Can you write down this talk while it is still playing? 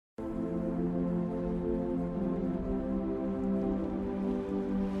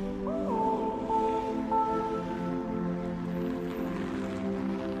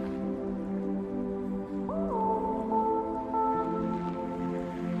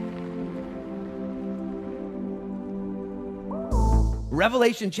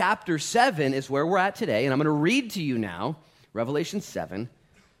Revelation chapter 7 is where we're at today, and I'm going to read to you now Revelation 7.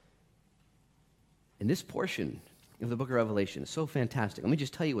 And this portion of the book of Revelation is so fantastic. Let me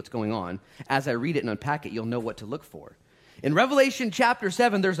just tell you what's going on. As I read it and unpack it, you'll know what to look for. In Revelation chapter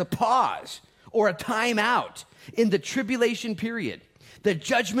 7, there's a pause or a time out in the tribulation period. The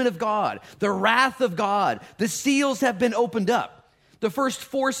judgment of God, the wrath of God, the seals have been opened up. The first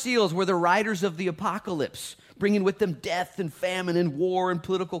 4 seals were the riders of the apocalypse, bringing with them death and famine and war and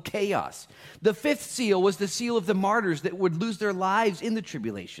political chaos. The 5th seal was the seal of the martyrs that would lose their lives in the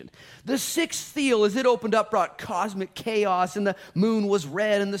tribulation. The 6th seal, as it opened up, brought cosmic chaos, and the moon was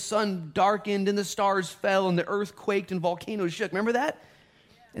red, and the sun darkened, and the stars fell, and the earth quaked, and volcanoes shook. Remember that?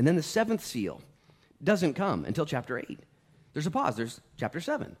 And then the 7th seal doesn't come until chapter 8. There's a pause. There's chapter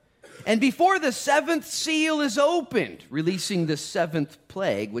 7. And before the 7th seal is opened, releasing the 7th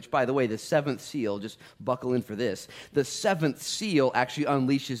plague, which, by the way, the 7th seal, just buckle in for this, the 7th seal actually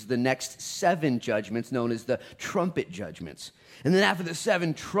unleashes the next 7 judgments known as the trumpet judgments. And then after the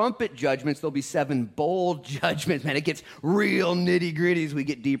 7 trumpet judgments, there'll be 7 bowl judgments. Man, it gets real nitty-gritty as we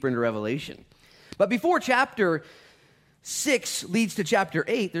get deeper into Revelation. But before chapter 6 leads to chapter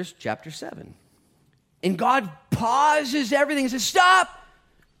 8, there's chapter 7. And God pauses everything and says, stop!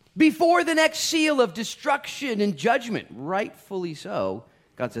 Before the next seal of destruction and judgment, rightfully so,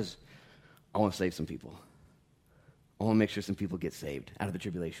 God says, I want to save some people. I want to make sure some people get saved out of the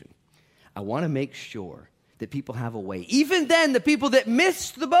tribulation. I want to make sure that people have a way. Even then, the people that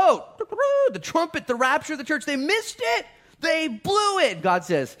missed the boat, the trumpet, the rapture of the church, they missed it. They blew it. God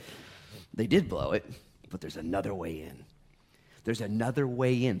says, they did blow it, but there's another way in. There's another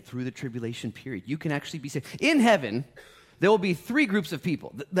way in through the tribulation period. You can actually be saved. In heaven, there will be 3 groups of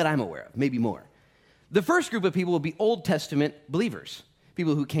people that I'm aware of, maybe more. The first group of people will be Old Testament believers,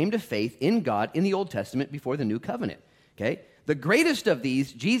 people who came to faith in God in the Old Testament before the New Covenant, okay? The greatest of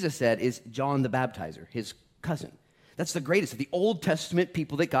these, Jesus said, is John the Baptizer, his cousin. That's the greatest of the Old Testament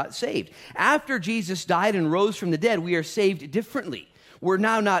people that got saved. After Jesus died and rose from the dead, we are saved differently. We're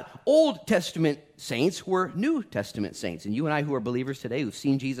now not Old Testament saints, we're New Testament saints. And you and I who are believers today, who've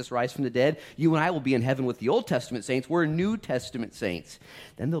seen Jesus rise from the dead, you and I will be in heaven with the Old Testament saints. We're New Testament saints.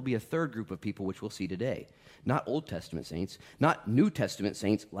 Then there'll be a third group of people, which we'll see today. Not Old Testament saints, not New Testament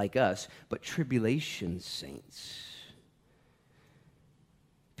saints like us, but tribulation saints.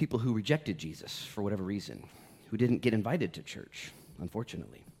 People who rejected Jesus for whatever reason, who didn't get invited to church,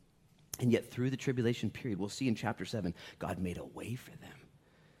 unfortunately. And yet through the tribulation period, we'll see in chapter 7, God made a way for them.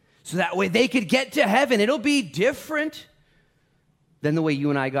 So that way they could get to heaven. It'll be different than the way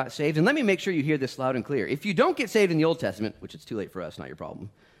you and I got saved. And let me make sure you hear this loud and clear. If you don't get saved in the Old Testament, which it's too late for us, not your problem,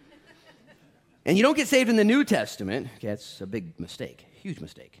 and you don't get saved in the New Testament, okay, that's a big mistake, huge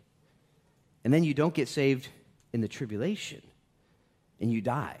mistake. And then you don't get saved in the tribulation, and you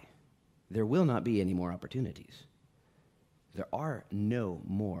die, there will not be any more opportunities. There are no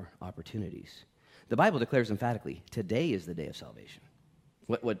more opportunities. The Bible declares emphatically, today is the day of salvation.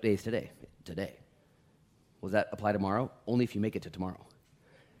 What day is today? Today. Will that apply tomorrow? Only if you make it to tomorrow.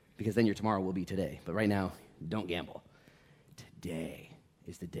 Because then your tomorrow will be today. But right now, don't gamble. Today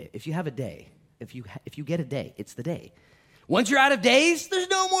is the day. If you have a day, if you get a day, it's the day. Once you're out of days, there's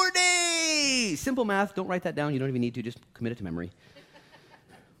no more days. Simple math. Don't write that down. You don't even need to. Just commit it to memory.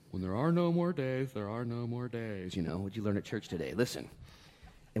 When there are no more days, there are no more days. You know, what'd you learn at church today? Listen.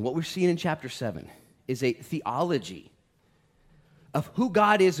 And what we're seeing in chapter 7 is a theology of who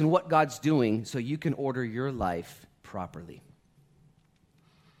God is and what God's doing so you can order your life properly.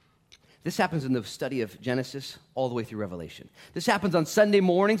 This happens in the study of Genesis all the way through Revelation. This happens on Sunday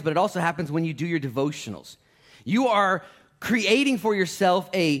mornings, but it also happens when you do your devotionals. You are creating for yourself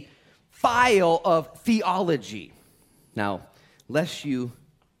a file of theology. Now, lest you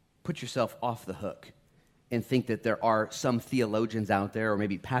put yourself off the hook and think that there are some theologians out there, or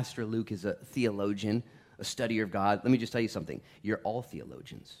maybe Pastor Luke is a theologian, a studier of God. Let me just tell you something. You're all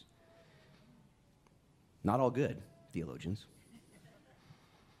theologians. Not all good theologians.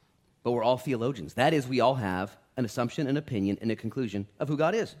 But we're all theologians. That is, we all have an assumption, an opinion, and a conclusion of who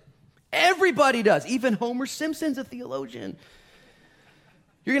God is. Everybody does. Even Homer Simpson's a theologian.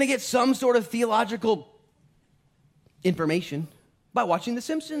 You're going to get some sort of theological information by watching The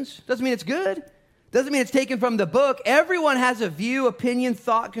Simpsons. Doesn't mean it's good. Doesn't mean it's taken from the book. Everyone has a view, opinion,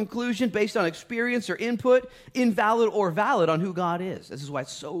 thought, conclusion based on experience or input, invalid or valid on who God is. This is why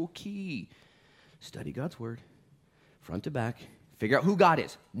it's so key. Study God's word, front to back. Figure out who God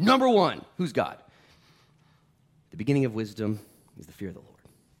is. Number one, who's God? The beginning of wisdom is the fear of the Lord.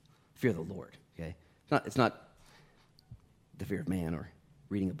 Fear of the Lord, okay? It's not the fear of man or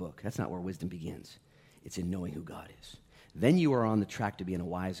reading a book. That's not where wisdom begins. It's in knowing who God is. then you are on the track to being a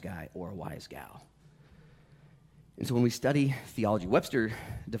wise guy or a wise gal. And so when we study theology, Webster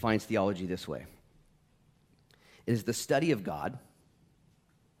defines theology this way. It is the study of God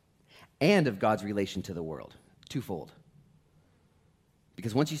and of God's relation to the world, twofold.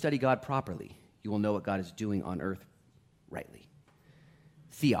 Because once you study God properly, you will know what God is doing on earth rightly.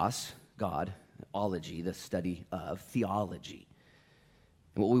 Theos, God, ology, the study of theology.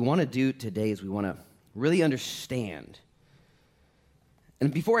 And what we want to do today is we want to really understand.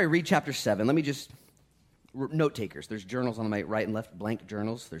 And before I read chapter 7, let me just, note takers, there's journals on my right and left, blank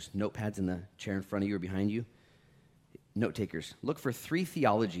journals. There's notepads in the chair in front of you or behind you. Note takers, look for 3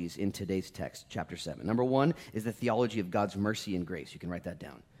 theologies in today's text, chapter 7. Number 1 is the theology of God's mercy and grace. You can write that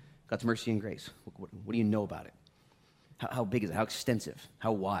down. God's mercy and grace. What do you know about it? How big is it? How extensive?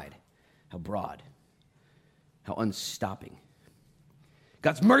 How wide? How broad? How unstopping?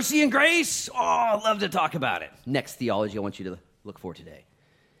 God's mercy and grace. Oh, I love to talk about it. Next theology I want you to look for today.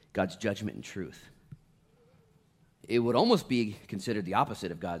 God's judgment and truth. It would almost be considered the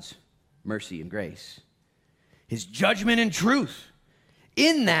opposite of God's mercy and grace. His judgment and truth.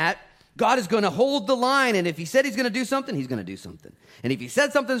 In that, God is going to hold the line, and if he said he's going to do something, he's going to do something. And if he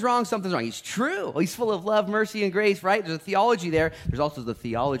said something's wrong, something's wrong. He's true. He's full of love, mercy, and grace, right? There's a theology there. There's also the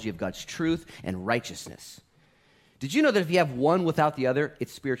theology of God's truth and righteousness. Did you know that if you have one without the other,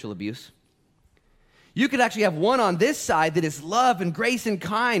 it's spiritual abuse? You could actually have one on this side that is love and grace and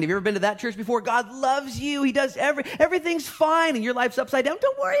kind. Have you ever been to that church before? God loves you. He does everything's fine, and your life's upside down.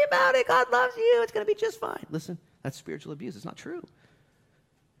 Don't worry about it. God loves you. It's going to be just fine. Listen, that's spiritual abuse. It's not true.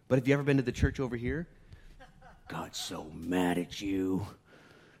 But have you ever been to the church over here? God's so mad at you.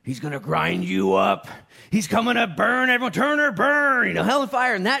 He's going to grind you up. He's coming to burn everyone. Turn or burn. You know, hell and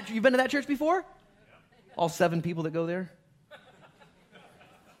fire. And that, you've been to that church before? All 7 people that go there?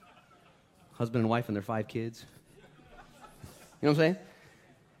 Husband and wife and their 5 kids. You know what I'm saying?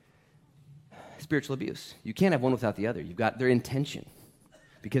 Spiritual abuse. You can't have one without the other. You've got their intention.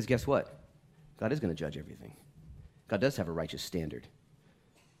 Because guess what? God is going to judge everything. God does have a righteous standard.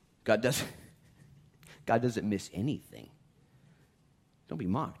 God doesn't miss anything. Don't be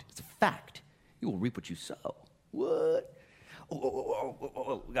mocked. It's a fact. You will reap what you sow. What?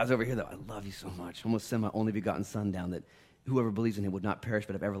 Oh. Guys over here, though, I love you so much. I'm going to send my only begotten Son down that whoever believes in him would not perish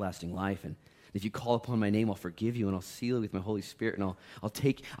but have everlasting life. And if you call upon my name, I'll forgive you and I'll seal you with my Holy Spirit. And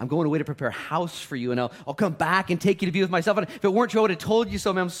I'm going away to prepare a house for you. And I'll come back and take you to be with myself. And if it weren't true, I would have told you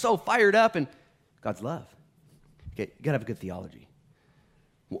so, man. I'm so fired up. And God's love. Okay, you got to have a good theology.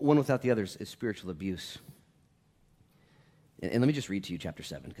 One without the other is spiritual abuse. And let me just read to you chapter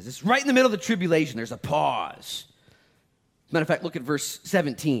 7, because it's right in the middle of the tribulation. There's a pause. As a matter of fact, look at verse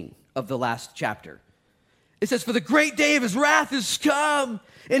 17 of the last chapter. It says, "For the great day of his wrath is come,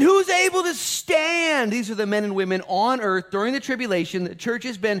 and who's able to stand?" These are the men and women on earth during the tribulation. The church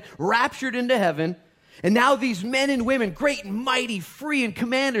has been raptured into heaven. And now these men and women, great and mighty, free and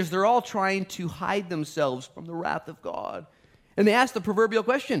commanders, they're all trying to hide themselves from the wrath of God. And they ask the proverbial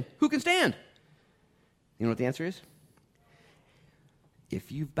question, who can stand? You know what the answer is?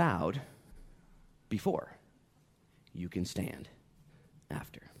 If you've bowed before, you can stand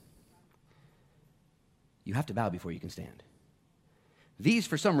after. You have to bow before you can stand. These,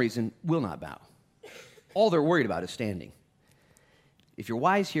 for some reason, will not bow. All they're worried about is standing. If you're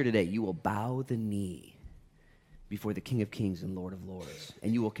wise here today, you will bow the knee before the King of Kings and Lord of Lords,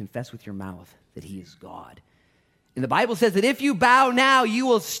 and you will confess with your mouth that he is God. And the Bible says that if you bow now, you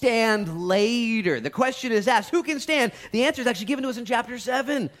will stand later. The question is asked, who can stand? The answer is actually given to us in chapter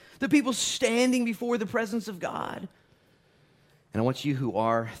 7. The people standing before the presence of God. And I want you who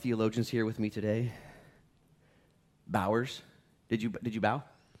are theologians here with me today, bowers, did you bow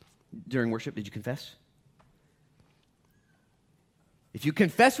during worship? Did you confess? If you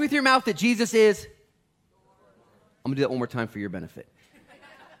confess with your mouth that Jesus is, I'm going to do that one more time for your benefit.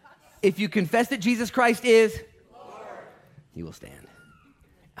 If you confess that Jesus Christ is, Lord, you will stand.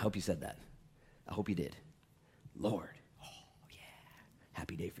 I hope you said that. I hope you did. Lord. Oh, yeah.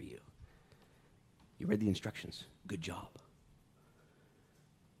 Happy day for you. You read the instructions. Good job.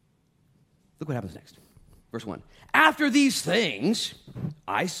 Look what happens next. Verse 1. After these things,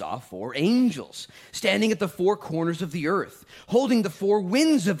 I saw 4 angels standing at the 4 corners of the earth, holding the 4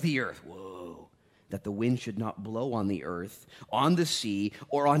 winds of the earth. Whoa. That the wind should not blow on the earth, on the sea,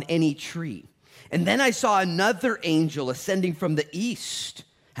 or on any tree. And then I saw another angel ascending from the east,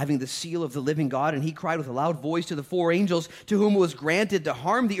 having the seal of the living God. And he cried with a loud voice to the 4 angels to whom it was granted to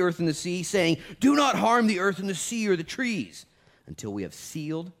harm the earth and the sea, saying, "Do not harm the earth and the sea or the trees, until we have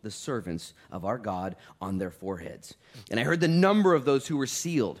sealed the servants of our God on their foreheads." And I heard the number of those who were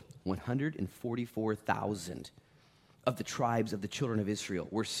sealed, 144,000. of the tribes of the children of Israel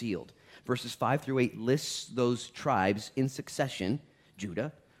were sealed. Verses 5 through 8 lists those tribes in succession: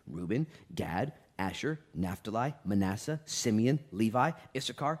 Judah, Reuben, Gad, Asher, Naphtali, Manasseh, Simeon, Levi,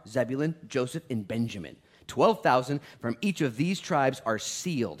 Issachar, Zebulun, Joseph, and Benjamin. 12,000 from each of these tribes are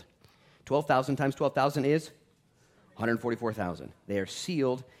sealed. 12,000 times 12,000 is 144,000. They are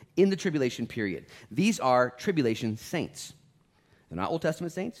sealed in the tribulation period. These are tribulation saints. They're not Old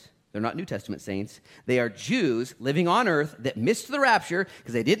Testament saints. They're not New Testament saints. They are Jews living on earth that missed the rapture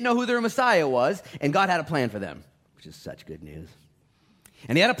because they didn't know who their Messiah was, and God had a plan for them, which is such good news.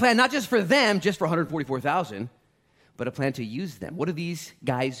 And he had a plan not just for them, just for 144,000, but a plan to use them. What do these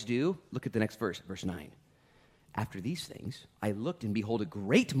guys do? Look at the next verse, verse 9. After these things, I looked, and behold, a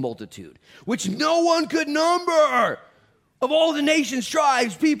great multitude, which no one could number, of all the nations,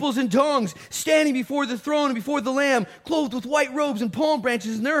 tribes, peoples, and tongues, standing before the throne and before the Lamb, clothed with white robes and palm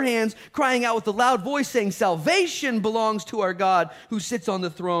branches in their hands, crying out with a loud voice, saying, salvation belongs to our God who sits on the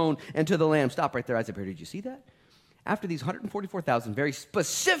throne and to the Lamb. Stop right there, Isaac. Did you see that? After these 144,000 very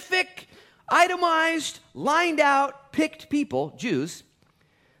specific, itemized, lined out, picked people, Jews,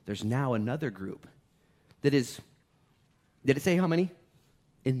 there's now another group that is, did it say how many?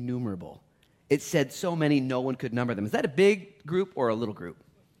 Innumerable. It said so many no one could number them. Is that a big group or a little group?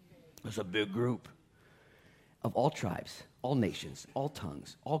 It's a big group of all tribes, all nations, all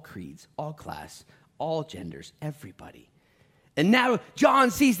tongues, all creeds, all class, all genders, everybody. And now John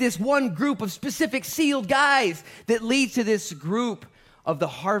sees this one group of specific sealed guys that leads to this group of the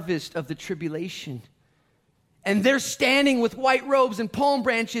harvest of the tribulation. And they're standing with white robes and palm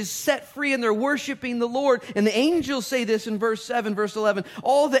branches set free, and they're worshiping the Lord. And the angels say this in verse 7, verse 11.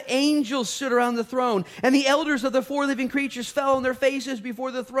 All the angels stood around the throne, and the elders of the four living creatures fell on their faces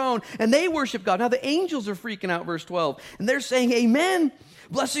before the throne, and they worship God. Now the angels are freaking out, verse 12. And they're saying, amen.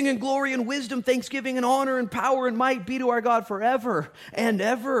 Blessing and glory and wisdom, thanksgiving and honor and power and might be to our God forever and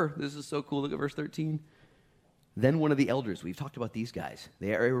ever. This is so cool. Look at verse 13. Then one of the elders, we've talked about these guys.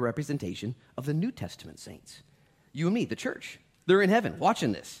 They are a representation of the New Testament saints. You and me, the church. They're in heaven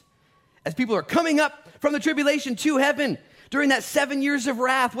watching this. As people are coming up from the tribulation to heaven during that 7 years of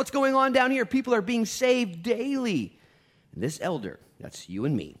wrath, what's going on down here? People are being saved daily. And this elder, that's you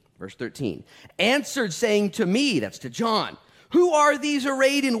and me, verse 13, answered saying to me, that's to John, who are these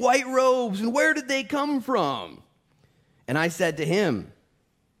arrayed in white robes, and where did they come from? And I said to him,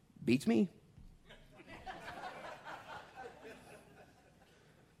 beats me.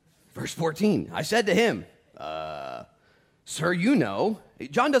 Verse 14, I said to him, sir, you know.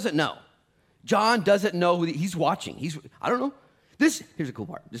 John doesn't know. John doesn't know who he's watching. I don't know. Here's a cool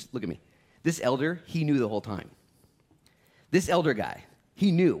part. Just look at me. This elder, he knew the whole time. This elder guy,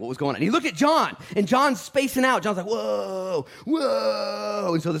 he knew what was going on. He looked at John, and John's spacing out. John's like, whoa,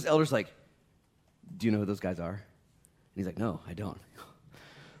 whoa. And so this elder's like, do you know who those guys are? And he's like, no, I don't.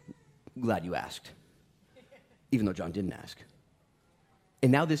 Glad you asked. Even though John didn't ask.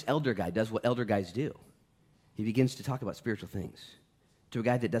 And now this elder guy does what elder guys do. He begins to talk about spiritual things to a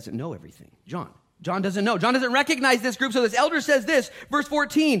guy that doesn't know everything. John doesn't know. John doesn't recognize this group. So this elder says this, verse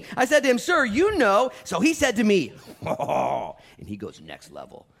 14. I said to him, sir, you know. So he said to me, oh, and he goes next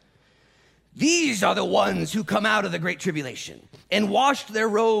level. These are the ones who come out of the great tribulation and washed their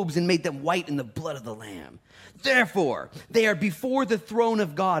robes and made them white in the blood of the Lamb. Therefore, they are before the throne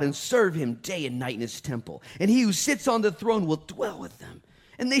of God and serve him day and night in his temple. And he who sits on the throne will dwell with them.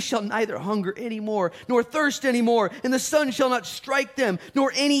 And they shall neither hunger anymore, nor thirst anymore, and the sun shall not strike them,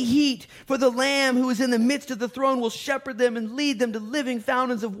 nor any heat. For the Lamb who is in the midst of the throne will shepherd them and lead them to living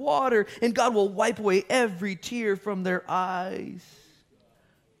fountains of water, and God will wipe away every tear from their eyes.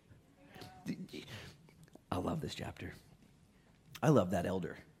 I love this chapter. I love that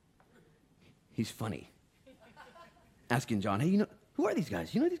elder. He's funny. Asking John, hey, who are these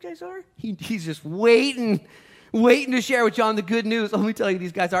guys? You know who these guys are? He's just waiting to share with John the good news. Let me tell you who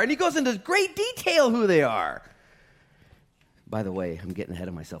these guys are. And he goes into great detail who they are. By the way, I'm getting ahead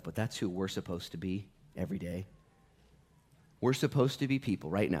of myself, but that's who we're supposed to be every day. We're supposed to be people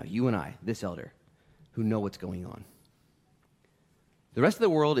right now, you and I, this elder, who know what's going on. The rest of the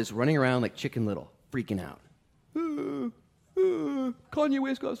world is running around like Chicken Little, freaking out. Kanye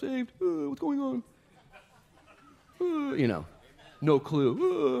West got saved. What's going on? No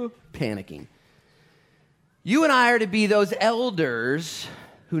clue. Panicking. You and I are to be those elders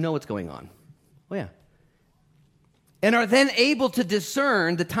who know what's going on. Oh, yeah. And are then able to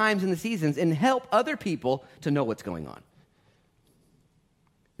discern the times and the seasons and help other people to know what's going on.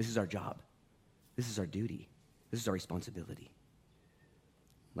 This is our job. This is our duty. This is our responsibility.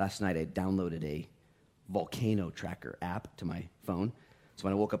 Last night I downloaded a volcano tracker app to my phone So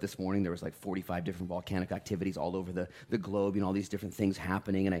when I woke up this morning, there was like 45 different volcanic activities all over the globe, all these different things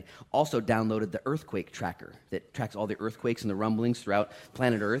happening. And I also downloaded the earthquake tracker that tracks all the earthquakes and the rumblings throughout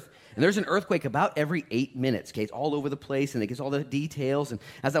planet Earth. And there's an earthquake about every 8 minutes, okay? It's all over the place, and it gives all the details. And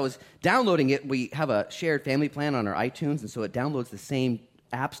as I was downloading it, we have a shared family plan on our iTunes, and so it downloads the same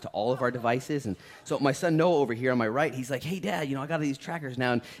apps to all of our devices. And so my son Noah over here on my right, he's like, hey, Dad, I got these trackers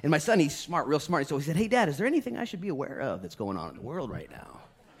now. And my son, he's smart, real smart. So he said, hey, Dad, is there anything I should be aware of that's going on in the world right now?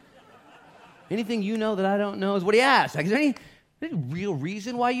 Anything you know that I don't know? Is what he asked. Like, is there any real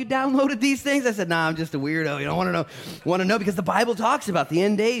reason why you downloaded these things? I said, nah, I'm just a weirdo. I want to know because the Bible talks about the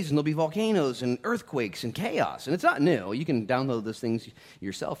end days, and there'll be volcanoes and earthquakes and chaos. And it's not new. You can download those things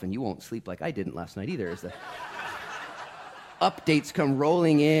yourself, and you won't sleep like I didn't last night either. As the updates come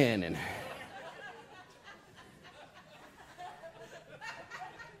rolling in, and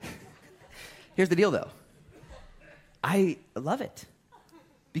here's the deal, though. I love it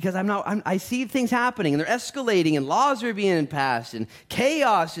because I see things happening, and they're escalating, and laws are being passed, and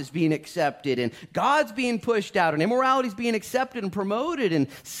chaos is being accepted, and God's being pushed out, and immorality is being accepted and promoted and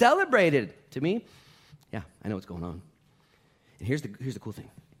celebrated. To me, yeah, I know what's going on. And here's the cool thing.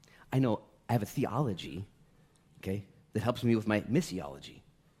 I have a theology, okay, that helps me with my missiology.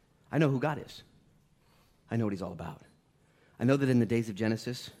 I know who God is. I know what he's all about. I know that in the days of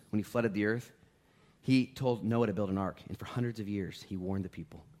Genesis, when he flooded the earth, he told Noah to build an ark. And for hundreds of years, he warned the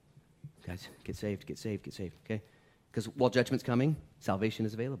people, guys, get saved, okay? Because while judgment's coming, salvation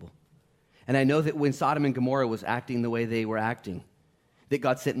is available. And I know that when Sodom and Gomorrah was acting the way they were acting, that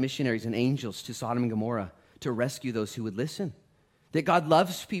God sent missionaries and angels to Sodom and Gomorrah to rescue those who would listen. That God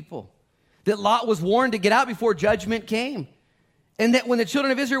loves people. That Lot was warned to get out before judgment came. And that when the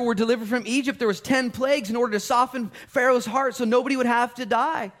children of Israel were delivered from Egypt, there was 10 plagues in order to soften Pharaoh's heart so nobody would have to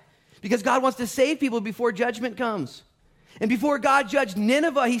die. Because God wants to save people before judgment comes. And before God judged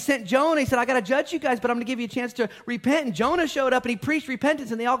Nineveh, he sent Jonah. He said, I got to judge you guys, but I'm going to give you a chance to repent. And Jonah showed up and he preached repentance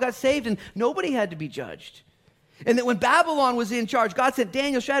and they all got saved and nobody had to be judged. And that when Babylon was in charge, God sent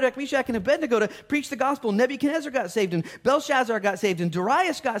Daniel, Shadrach, Meshach, and Abednego to preach the gospel. Nebuchadnezzar got saved, and Belshazzar got saved, and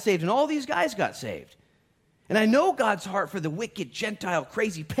Darius got saved, and all these guys got saved. And I know God's heart for the wicked, Gentile,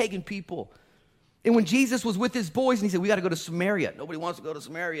 crazy, pagan people. And when Jesus was with his boys, and he said, we got to go to Samaria. Nobody wants to go to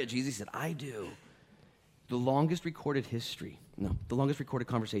Samaria. Jesus said, I do. The longest recorded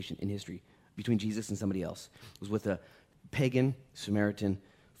conversation in history between Jesus and somebody else was with a pagan, Samaritan,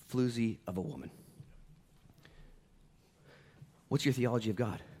 floozy of a woman. What's your theology of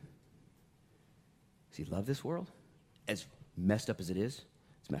God? Does he love this world? As messed up as it is,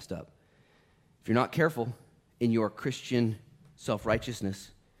 it's messed up. If you're not careful in your Christian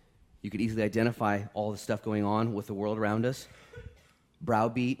self-righteousness, you could easily identify all the stuff going on with the world around us.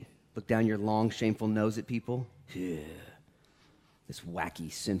 Browbeat, look down your long, shameful nose at people. Yeah. This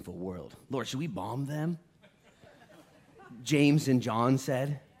wacky, sinful world. Lord, should we bomb them? James and John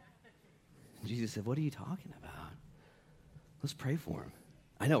said. Jesus said, what are you talking about? Let's pray for them.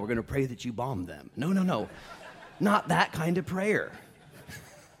 I know, we're going to pray that you bomb them. No. Not that kind of prayer.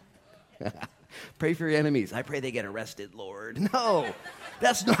 Pray for your enemies. I pray they get arrested, Lord. No,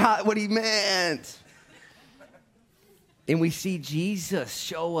 that's not what he meant. And we see Jesus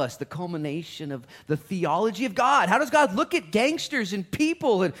show us the culmination of the theology of God. How does God look at gangsters and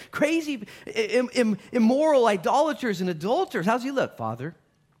people and crazy, immoral idolaters and adulterers? How does he look? Father,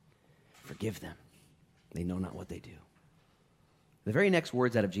 forgive them. They know not what they do. The very next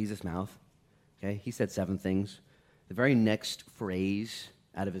words out of Jesus' mouth, okay, he said 7 things. The very next phrase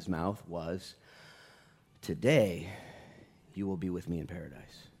out of his mouth was, today you will be with me in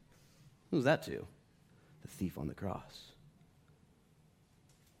paradise. Who's that to? The thief on the cross.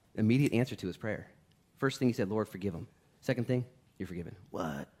 Immediate answer to his prayer. First thing he said, Lord, forgive him. Second thing, you're forgiven.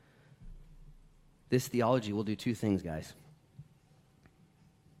 What? This theology will do 2 things, guys.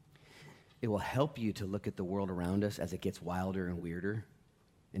 It will help you to look at the world around us as it gets wilder and weirder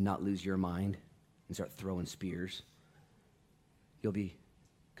and not lose your mind and start throwing spears. You'll be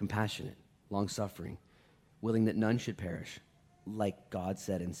compassionate, long-suffering, willing that none should perish, like God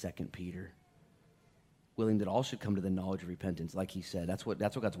said in 2 Peter. Willing that all should come to the knowledge of repentance, like he said. That's what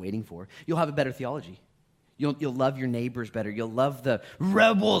God's waiting for. You'll have a better theology. You'll love your neighbors better. You'll love the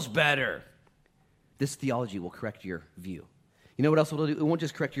rebels better. This theology will correct your view. You know what else it'll do? It won't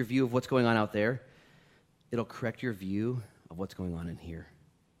just correct your view of what's going on out there. It'll correct your view of what's going on in here.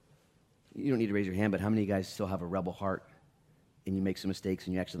 You don't need to raise your hand, but how many of you guys still have a rebel heart and you make some mistakes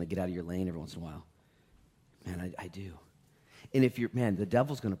and you actually get out of your lane every once in a while? Man, I do. And if the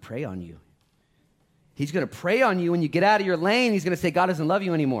devil's going to prey on you. He's going to prey on you when you get out of your lane. He's going to say, God doesn't love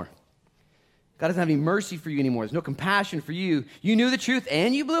you anymore. God doesn't have any mercy for you anymore. There's no compassion for you. You knew the truth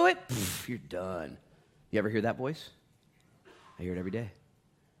and you blew it? Pfft, you're done. You ever hear that voice? I hear it every day.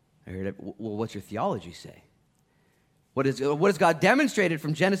 I hear it. Well, what's your theology say? What has God demonstrated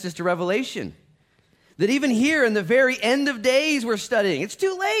from Genesis to Revelation? That even here in the very end of days we're studying. It's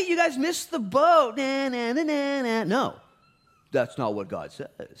too late. You guys missed the boat. Nah, nah, nah, nah, nah. No, that's not what God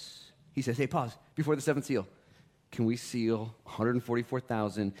says. He says, hey, pause, before the seventh seal. Can we seal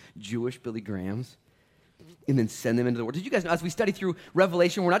 144,000 Jewish Billy Grahams and then send them into the world? Did you guys know, as we study through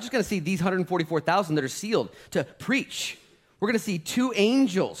Revelation, we're not just going to see these 144,000 that are sealed to preach. We're going to see two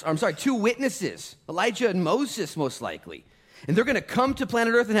witnesses, Elijah and Moses most likely. And they're going to come to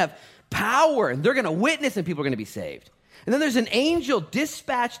planet Earth and have power, and they're going to witness, and people are going to be saved. And then there's an angel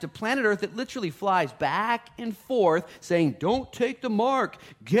dispatched to planet Earth that literally flies back and forth saying, don't take the mark,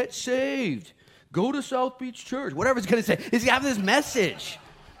 get saved, go to South Beach Church, whatever it's going to say. He's having this message.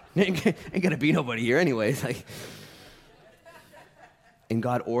 Ain't going to be nobody here anyways. And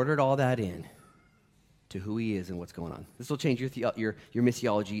God ordered all that in to who he is and what's going on. This will change your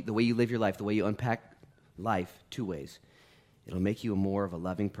missiology, the way you live your life, the way you unpack life, two ways. It'll make you more of a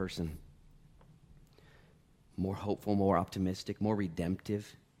loving person, more hopeful, more optimistic, more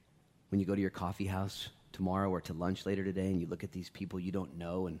redemptive. When you go to your coffee house tomorrow or to lunch later today and you look at these people you don't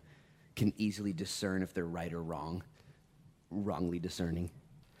know and can easily discern if they're right or wrong, wrongly discerning.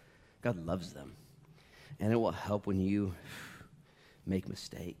 God loves them. And it will help when you make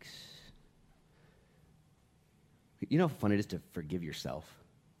mistakes. You know how fun it is to forgive yourself?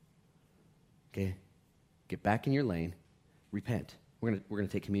 Okay? Get back in your lane. Repent. We're gonna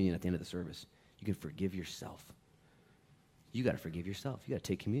take communion at the end of the service. You can forgive yourself. You got to forgive yourself. You got to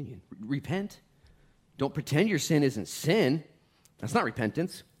take communion. Repent. Don't pretend your sin isn't sin. That's not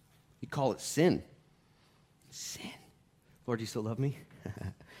repentance. You call it sin. Sin. Lord, do you still love me?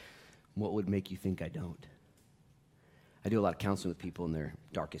 What would make you think I don't? I do a lot of counseling with people in their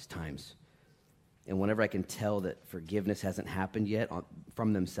darkest times. And whenever I can tell that forgiveness hasn't happened yet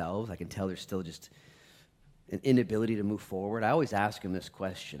from themselves, I can tell there's still just an inability to move forward. I always ask them this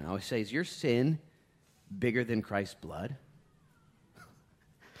question. I always say, is your sin bigger than Christ's blood?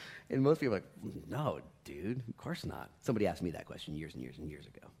 And most people are like, no, dude, of course not. Somebody asked me that question years and years and years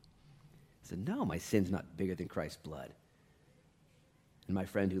ago. I said, no, my sin's not bigger than Christ's blood. And my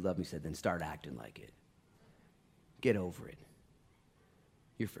friend who loved me said, then start acting like it. Get over it.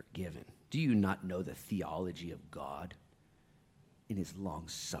 You're forgiven. Do you not know the theology of God in his long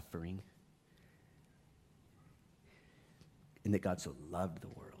suffering? And that God so loved the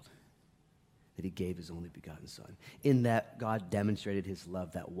world that he gave his only begotten son. In that, God demonstrated his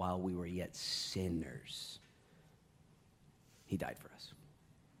love that while we were yet sinners, he died for us.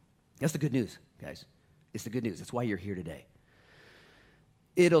 That's the good news, guys. It's the good news. That's why you're here today.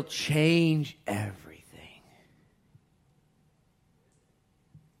 It'll change everything.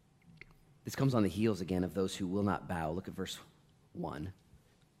 This comes on the heels again of those who will not bow. Look at verse 1.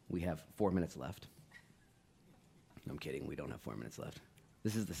 We have 4 minutes left. No, I'm kidding. We don't have 4 minutes left.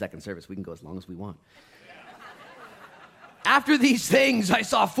 This is the second service. We can go as long as we want. After these things, I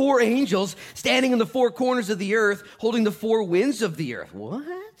saw 4 angels standing in the 4 corners of the earth, holding the 4 winds of the earth.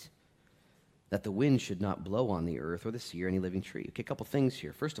 What? That the wind should not blow on the earth or the sea or any living tree. Okay, a couple things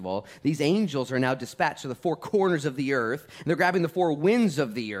here. First of all, these angels are now dispatched to the 4 corners of the earth, and they're grabbing the 4 winds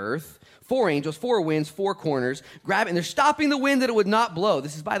of the earth. 4 angels, 4 winds, 4 corners, and they're stopping the wind that it would not blow.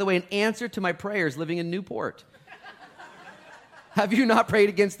 This is, by the way, an answer to my prayers living in Newport. Have you not prayed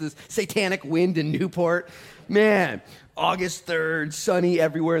against this satanic wind in Newport? Man, August 3rd, sunny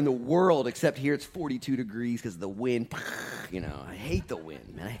everywhere in the world, except here it's 42 degrees because of the wind. You know, I hate the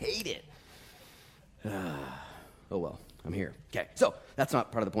wind, man. I hate it. Oh, well, I'm here. Okay, so that's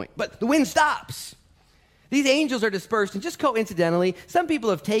not part of the point. But the wind stops. These angels are dispersed, and just coincidentally, some people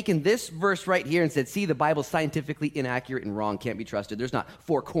have taken this verse right here and said, see, the Bible's scientifically inaccurate and wrong, can't be trusted. There's not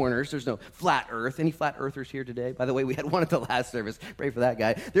 4 corners. There's no flat earth. Any flat earthers here today? By the way, we had one at the last service. Pray for that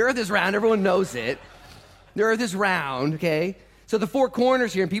guy. The earth is round. Everyone knows it. The earth is round, okay? So the 4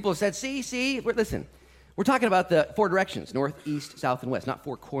 corners here, and people have said, see, listen, we're talking about the 4 directions, north, east, south, and west, not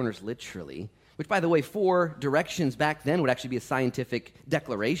 4 corners literally. Which, by the way, 4 directions back then would actually be a scientific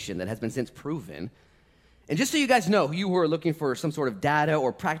declaration that has been since proven. And just so you guys know, you who are looking for some sort of data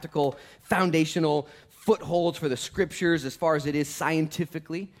or practical foundational footholds for the scriptures as far as it is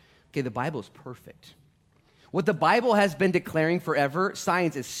scientifically, okay, the Bible is perfect. What the Bible has been declaring forever,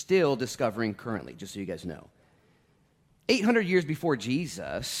 science is still discovering currently, just so you guys know. 800 years before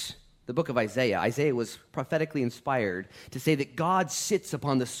Jesus, the book of Isaiah was prophetically inspired to say that God sits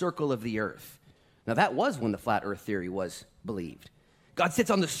upon the circle of the earth. Now, that was when the flat earth theory was believed. God sits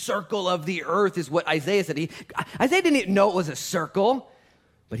on the circle of the earth is what Isaiah said. Isaiah didn't even know it was a circle,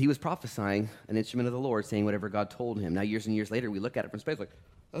 but he was prophesying an instrument of the Lord, saying whatever God told him. Now, years and years later, we look at it from space like,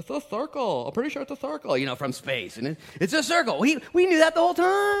 it's a circle. I'm pretty sure it's a circle, from space. And it's a circle. We knew that the whole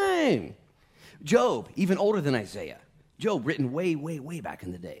time. Job, even older than Isaiah. Job, written way, way, way back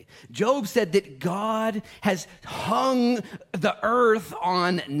in the day. Job said that God has hung the earth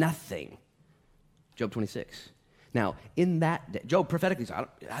on nothing. Job 26. Now, in that day, Job prophetically,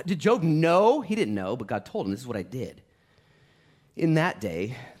 did Job know? He didn't know, but God told him, this is what I did. In that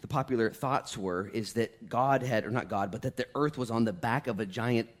day, the popular thoughts is that God had, or not God, but that the earth was on the back of a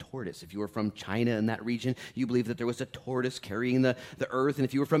giant tortoise. If you were from China in that region, you believed that there was a tortoise carrying the earth. And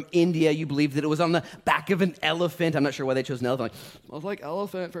if you were from India, you believed that it was on the back of an elephant. I'm not sure why they chose an elephant. Smells like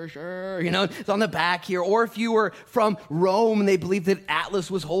elephant for sure. It's on the back here. Or if you were from Rome, they believed that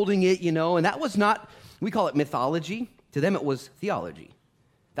Atlas was holding it, and that was not, we call it mythology. To them, it was theology.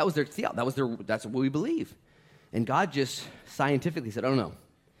 That was their that's what we believe. And God just scientifically said, oh, no,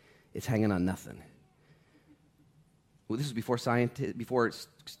 it's hanging on nothing. Well, this was before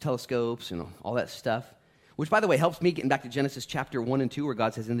telescopes and all that stuff, which, by the way, helps me getting back to Genesis chapter 1 and 2, where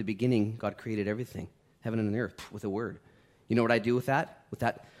God says, in the beginning, God created everything, heaven and the earth, with a word. You know what I do with that? With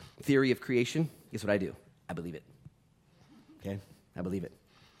that theory of creation? Guess what I do? I believe it. Okay? I believe it.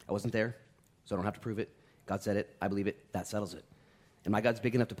 I wasn't there, so I don't have to prove it. God said it. I believe it. That settles it. And my God's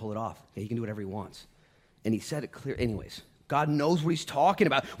big enough to pull it off. Okay? He can do whatever he wants. And he said it clear. Anyways, God knows what he's talking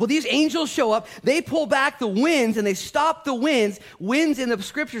about. Well, these angels show up. They pull back the winds, and they stop the winds. Winds in the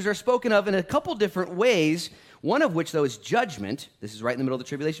scriptures are spoken of in a couple different ways, one of which, though, is judgment. This is right in the middle of the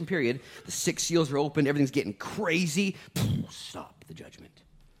tribulation period. The 6 seals are opened. Everything's getting crazy. Stop the judgment.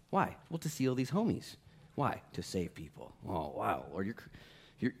 Why? Well, to seal these homies. Why? To save people. Oh, wow. Lord,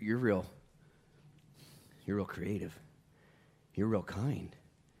 you're real creative. You're real kind.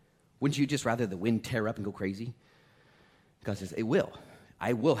 Wouldn't you just rather the wind tear up and go crazy? God says, it will.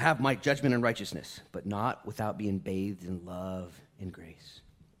 I will have my judgment and righteousness, but not without being bathed in love and grace.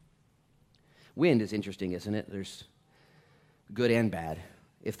 Wind is interesting, isn't it? There's good and bad.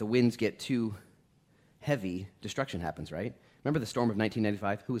 If the winds get too heavy, destruction happens, right? Remember the storm of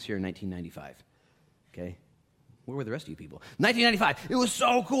 1995? Who was here in 1995? Okay. Where were the rest of you people? 1995. It was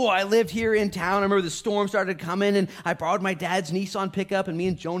so cool. I lived here in town. I remember the storm started coming, and I borrowed my dad's Nissan pickup, and me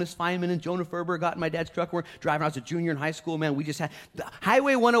and Jonas Feynman and Jonah Ferber got in my dad's truck. We're driving. I was a junior in high school, man. We just had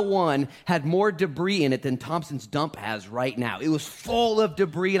Highway 101 had more debris in it than Thompson's Dump has right now. It was full of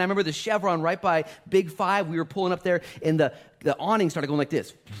debris, and I remember the Chevron right by Big Five. We were pulling up there, and the awning started going like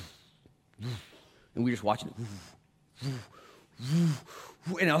this, and we were just watching it.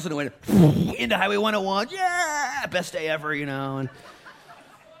 And all of a sudden it went into Highway 101. Yeah, best day ever, And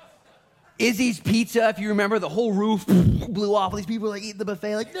Izzy's Pizza, if you remember, the whole roof blew off. All these people were eating the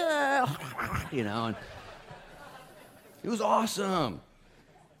buffet, And it was awesome.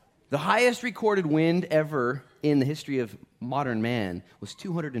 The highest recorded wind ever in the history of modern man was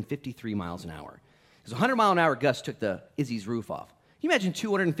 253 miles an hour. Because 100-mile-an-hour gust took the Izzy's roof off. Can you imagine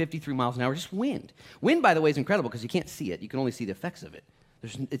 253 miles an hour, just wind? Wind, by the way, is incredible because you can't see it. You can only see the effects of it.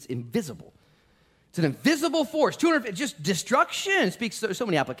 It's invisible. It's an invisible force. Just destruction. It speaks so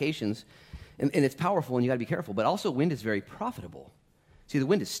many applications, and it's powerful, and you got to be careful. But also, wind is very profitable. See, the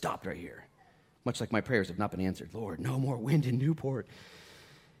wind is stopped right here, much like my prayers have not been answered. Lord, no more wind in Newport.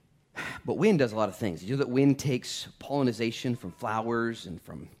 But wind does a lot of things. Did you know that wind takes pollination from flowers and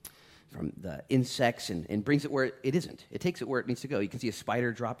from the insects and brings it where it isn't? It takes it where it needs to go. You can see a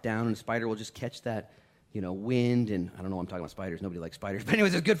spider drop down, and a spider will just catch that wind, and I don't know why I'm talking about spiders. Nobody likes spiders. But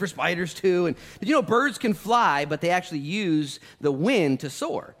anyways, it's good for spiders too. And did you know birds can fly, but they actually use the wind to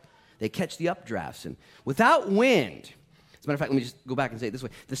soar? They catch the updrafts. And without wind, as a matter of fact, let me just go back and say it this way.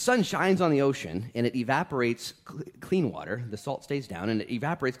 The sun shines on the ocean, and it evaporates clean water. The salt stays down, and it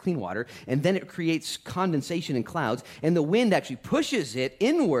evaporates clean water, and then it creates condensation in clouds, and the wind actually pushes it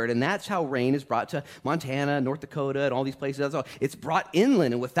inward, and that's how rain is brought to Montana, North Dakota, and all these places. It's brought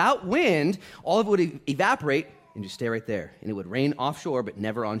inland, and without wind, all of it would evaporate and just stay right there, and it would rain offshore, but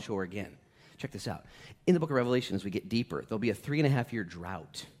never onshore again. Check this out. In the book of Revelation, as we get deeper, there'll be a 3.5-year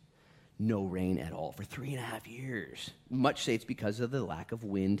drought. No rain at all for 3.5 years. Much say it's because of the lack of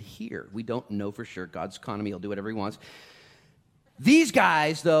wind here. We don't know for sure. God's economy, he'll do whatever he wants. These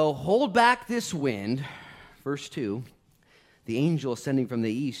guys, though, hold back this wind. Verse 2, the angel ascending from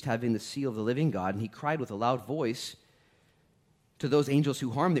the east, having the seal of the living God, and he cried with a loud voice to those angels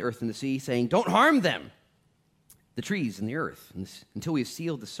who harm the earth and the sea, saying, don't harm them, the trees and the earth, until we have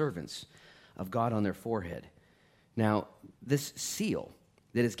sealed the servants of God on their forehead. Now, this seal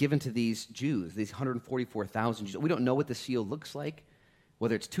that is given to these Jews, these 144,000 Jews. We don't know what the seal looks like.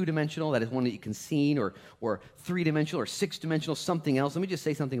 Whether it's two-dimensional, that is one that you can see, or three-dimensional or six-dimensional, something else. Let me just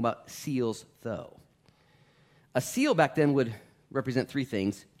say something about seals, though. A seal back then would represent three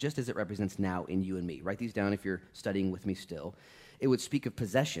things, just as it represents now in you and me. Write these down if you're studying with me still. It would speak of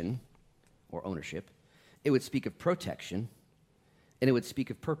possession or ownership. It would speak of protection, and it would speak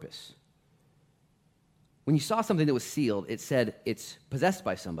of purpose. When you saw something that was sealed, it said it's possessed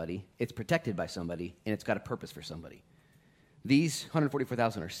by somebody, it's protected by somebody, and it's got a purpose for somebody. These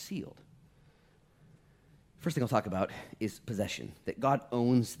 144,000 are sealed. First thing I'll talk about is possession, that God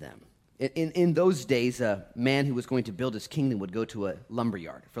owns them. In those days, a man who was going to build his kingdom would go to a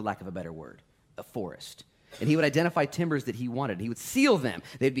lumberyard, for lack of a better word, a forest. And he would identify timbers that he wanted. He would seal them.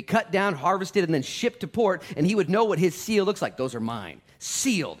 They'd be cut down, harvested, and then shipped to port, and he would know what his seal looks like. Those are mine.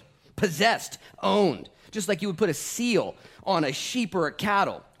 Sealed, possessed, owned. Just like you would put a seal on a sheep or a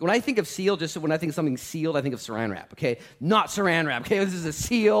cattle. When I think of seal, just when I think of something sealed, I think of saran wrap, okay? Not saran wrap, okay? This is a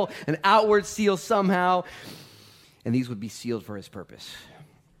seal, an outward seal somehow. And these would be sealed for his purpose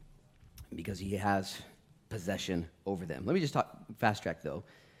because he has possession over them. Let me just talk fast track, though.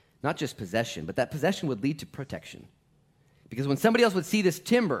 Not just possession, but that possession would lead to protection. Because when somebody else would see this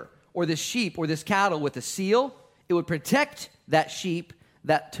timber or this sheep or this cattle with a seal, it would protect that sheep,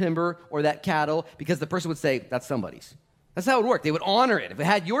 that timber, or that cattle, because the person would say, that's somebody's. That's how it would work. They would honor it. If it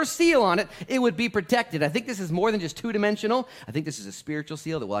had your seal on it, it would be protected. I think this is more than just two-dimensional. I think this is a spiritual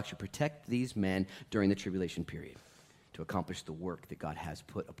seal that will actually protect these men during the tribulation period to accomplish the work that God has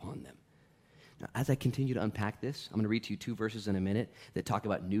put upon them. Now, as I continue to unpack this, I'm going to read to you two verses in a minute that talk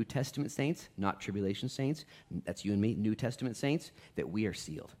about New Testament saints, not tribulation saints. That's you and me, New Testament saints, that we are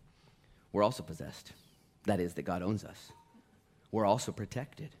sealed. We're also possessed. That is, that God owns us. We're also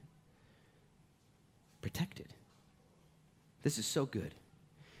protected. Protected. This is so good.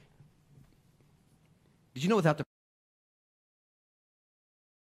 Did you know without the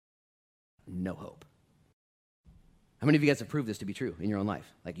no hope? How many of you guys have proved this to be true in your own life?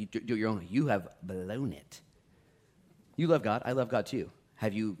 Like you do your own, you have blown it. You love God. I love God too.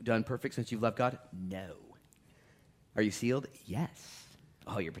 Have you done perfect since you've loved God? No. Are you sealed? Yes.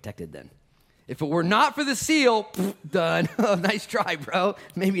 Oh, you're protected then. If it were not for the seal, done. Oh, nice try, bro.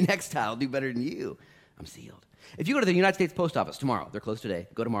 Maybe next time I'll do better than you. I'm sealed. If you go to the United States Post Office tomorrow, they're closed today,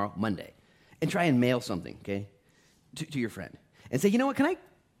 go tomorrow, Monday, and try and mail something, okay, to your friend, and say, you know what, can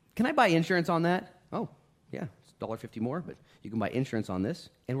I buy insurance on that? Oh, yeah, it's $1.50 more, but you can buy insurance on this,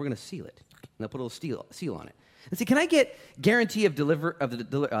 and we're going to seal it. And they'll put a little seal on it. And say, can I get guarantee of when you're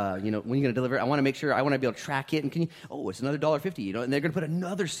going to deliver it? I want to make sure, I want to be able to track it. And can you, it's another $1.50, and they're going to put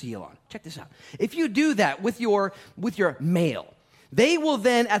another seal on. Check this out. If you do that with your mail, they will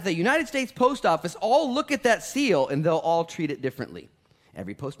then, at the United States Post Office, all look at that seal, and they'll all treat it differently.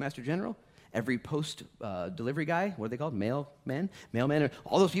 Every postmaster general, every post delivery guy, what are they called? Mailman,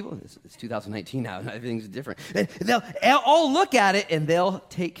 all those people. It's 2019 now. Everything's different. And they'll all look at it, and they'll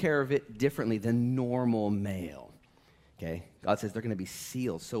take care of it differently than normal mail. Okay? God says they're going to be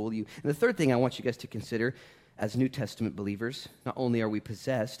sealed. So will you. And the third thing I want you guys to consider as New Testament believers, not only are we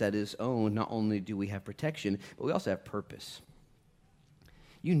possessed, that is owned, not only do we have protection, but we also have purpose.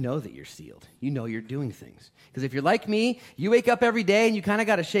 You know that you're sealed. You know you're doing things. Because if you're like me, you wake up every day and you kind of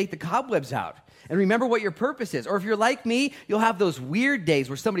got to shake the cobwebs out and remember what your purpose is. Or if you're like me, you'll have those weird days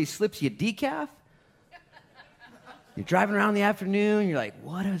where somebody slips you a decaf. You're driving around in the afternoon, you're like,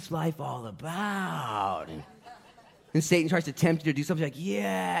 what is life all about? And Satan tries to tempt you to do something like,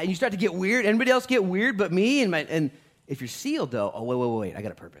 yeah, and you start to get weird. Anybody else get weird but me? And if you're sealed, though, wait, I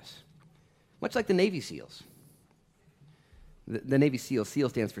got a purpose. Much like the Navy SEALs. The Navy SEAL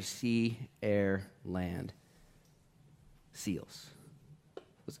stands for sea, air, land. SEALs.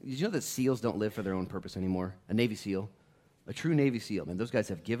 Did you know that SEALs don't live for their own purpose anymore? A Navy SEAL, a true Navy SEAL, man, those guys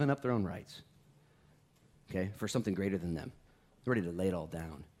have given up their own rights, okay, for something greater than them. They're ready to lay it all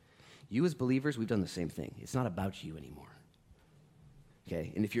down. You as believers, we've done the same thing. It's not about you anymore,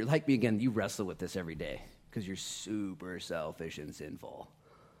 okay? And if you're like me, again, you wrestle with this every day because you're super selfish and sinful,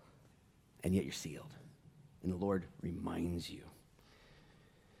 and yet you're sealed. And the Lord reminds you.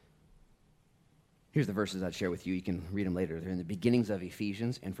 Here's the verses I'd share with you. You can read them later. They're in the beginnings of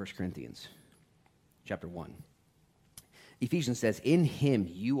Ephesians and 1 Corinthians, chapter 1. Ephesians says, in him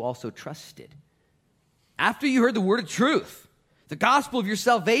you also trusted. After you heard the word of truth, the gospel of your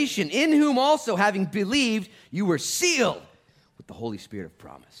salvation, in whom also, having believed, you were sealed with the Holy Spirit of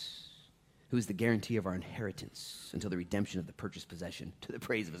promise, who is the guarantee of our inheritance until the redemption of the purchased possession to the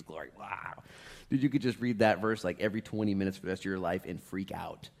praise of his glory. Wow. Dude, you could just read that verse like every 20 minutes for the rest of your life and freak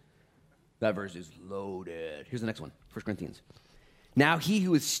out. That verse is loaded. Here's the next one, 1 Corinthians. Now he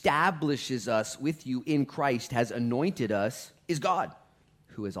who establishes us with you in Christ has anointed us is God.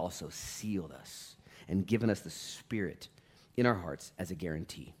 who has also sealed us and given us the Spirit in our hearts as a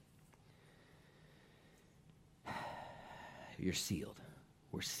guarantee. You're sealed.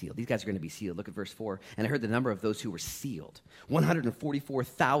 We're sealed. These guys are going to be sealed. Look at verse 4. And I heard the number of those who were sealed.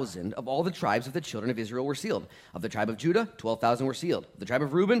 144,000 of all the tribes of the children of Israel were sealed. Of the tribe of Judah, 12,000 were sealed. Of the tribe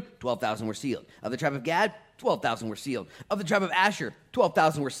of Reuben, 12,000 were sealed. Of the tribe of Gad, 12,000 were sealed. Of the tribe of Asher,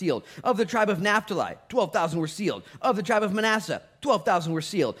 12,000 were sealed. Of the tribe of Naphtali, 12,000 were sealed. Of the tribe of Manasseh, 12,000 were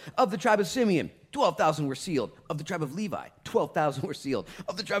sealed. Of the tribe of Simeon, 12,000 were sealed. Of the tribe of Levi, 12,000 were sealed.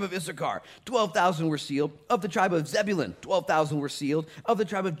 Of the tribe of Issachar, 12,000 were sealed. Of the tribe of Zebulun, 12,000 were sealed. Of the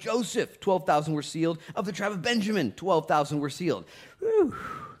tribe of Joseph, 12,000 were sealed. Of the tribe of Benjamin, 12,000 were sealed. Whew.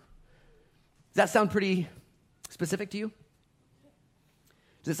 Does that sound pretty specific to you?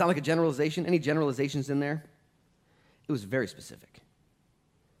 Does it sound like a generalization? Any generalizations in there? It was very specific.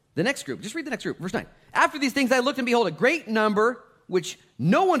 The next group, just read the next group, verse 9. After these things I looked, and behold, a great number, which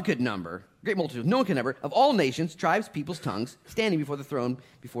no one could number, great multitude, no one can number, of all nations, tribes, peoples, tongues, standing before the throne,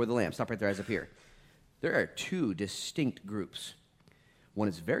 before the Lamb. Stop right there, eyes up here. There are two distinct groups. One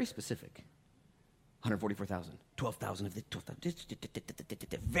is very specific. 144,000, 12,000 of the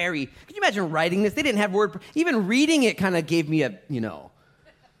 12,000. Very, can you imagine writing this? They didn't have word, even reading it kind of gave me a,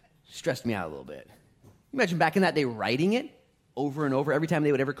 stressed me out a little bit. Imagine back in that day writing it over and over, every time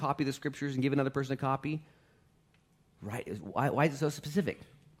they would ever copy the scriptures and give another person a copy. Right? Why is it so specific?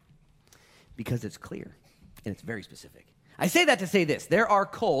 Because it's clear and it's very specific. I say that to say this. There are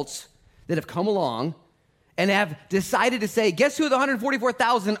cults that have come along and have decided to say, guess who the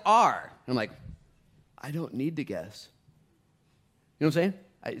 144,000 are? And I'm like, I don't need to guess. You know what I'm saying?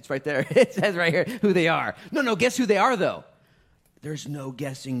 It's right there. It says right here who they are. No, guess who they are, though. There's no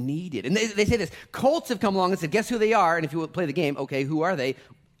guessing needed. And they say this. Cults have come along and said, guess who they are? And if you play the game, okay, who are they?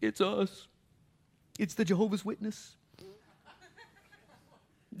 It's us. It's the Jehovah's Witness.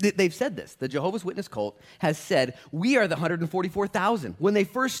 They've said this. The Jehovah's Witness cult has said, we are the 144,000. When they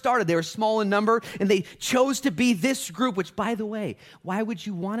first started, they were small in number, and they chose to be this group, which, by the way, why would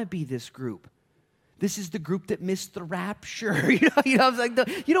you want to be this group? This is the group that missed the rapture. You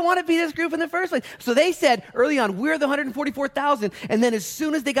don't want to be this group in the first place. So they said early on, we're the 144,000. And then as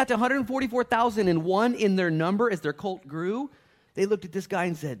soon as they got to 144,001 in their number, as their cult grew, they looked at this guy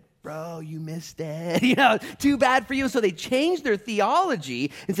and said, bro, you missed it. Too bad for you. So they changed their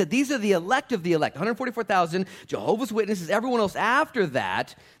theology and said, these are the elect of the elect. 144,000, Jehovah's Witnesses, everyone else after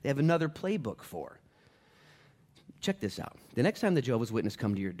that, they have another playbook for. Check this out. The next time the Jehovah's Witness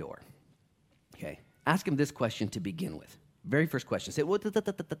come to your door, okay, ask him this question to begin with. Very first question. Say, what?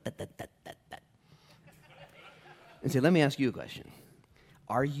 And say, let me ask you a question.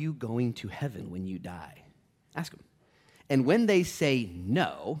 Are you going to heaven when you die? Ask them. And when they say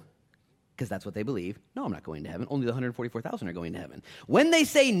no, because that's what they believe, no, I'm not going to heaven. Only the 144,000 are going to heaven. When they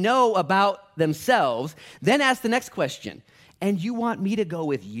say no about themselves, then ask the next question. And you want me to go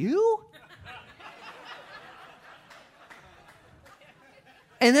with you?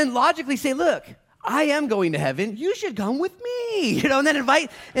 And then logically say, look, I am going to heaven. You should come with me. And then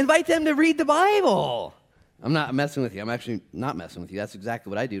invite them to read the Bible. I'm not messing with you. I'm actually not messing with you. That's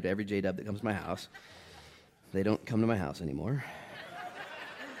exactly what I do to every J-dub that comes to my house. They don't come to my house anymore.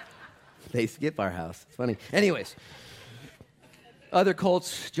 They skip our house. It's funny. Anyways, other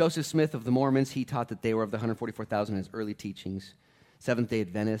cults, Joseph Smith of the Mormons, he taught that they were of the 144,000 in his early teachings. Seventh-day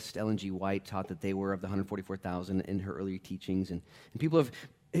Adventist, Ellen G. White, taught that they were of the 144,000 in her early teachings. And people have,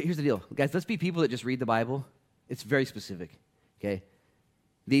 here's the deal. Guys, let's be people that just read the Bible. It's very specific, okay?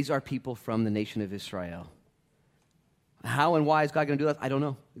 These are people from the nation of Israel. How and why is God going to do that? I don't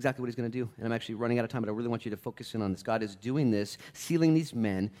know exactly what he's going to do. And I'm actually running out of time, but I really want you to focus in on this. God is doing this, sealing these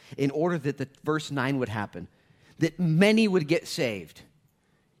men, in order that the verse 9 would happen, that many would get saved.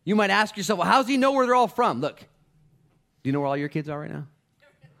 You might ask yourself, well, how does he know where they're all from? Look, do you know where all your kids are right now?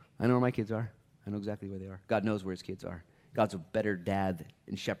 I know where my kids are. I know exactly where they are. God knows where his kids are. God's a better dad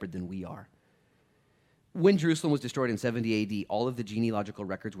and shepherd than we are. When Jerusalem was destroyed in 70 AD, all of the genealogical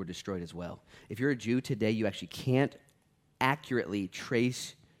records were destroyed as well. If you're a Jew today, you actually can't accurately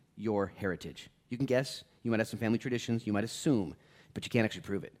trace your heritage. You can guess. You might have some family traditions. You might assume, but you can't actually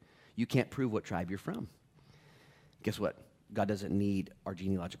prove it. You can't prove what tribe you're from. Guess what? God doesn't need our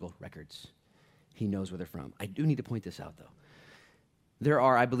genealogical records. He knows where they're from. I do need to point this out, though. There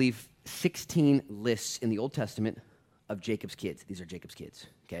are, I believe, 16 lists in the Old Testament of Jacob's kids. These are Jacob's kids,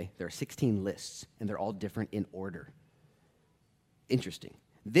 okay? There are 16 lists, and they're all different in order. Interesting.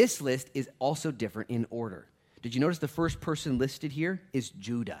 This list is also different in order. Did you notice the first person listed here is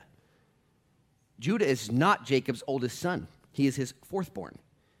Judah? Judah is not Jacob's oldest son. He is his fourthborn.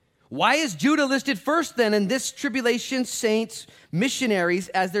 Why is Judah listed first then in this tribulation saints, missionaries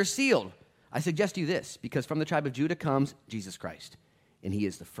as they're sealed? I suggest to you this, because from the tribe of Judah comes Jesus Christ, and he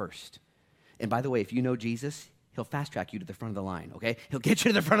is the first. And by the way, if you know Jesus, he'll fast track you to the front of the line, okay? He'll get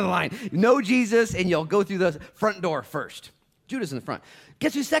you to the front of the line. You know Jesus, and you'll go through the front door first. Judah's in the front.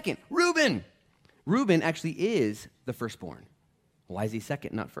 Guess who's second? Reuben. Reuben actually is the firstborn. Why is he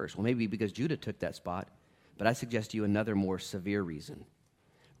second, not first? Well, maybe because Judah took that spot, but I suggest to you another more severe reason.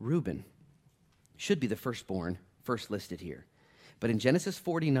 Reuben should be the firstborn, first listed here. But in Genesis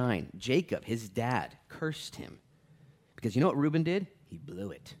 49, Jacob, his dad, cursed him. Because you know what Reuben did? He blew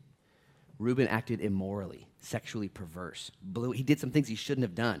it. Reuben acted immorally, sexually perverse. He did some things he shouldn't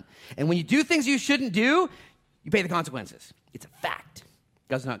have done. And when you do things you shouldn't do, you pay the consequences. It's a fact.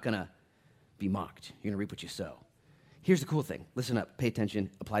 God's not going to be mocked. You're going to reap what you sow. Here's the cool thing. Listen up. Pay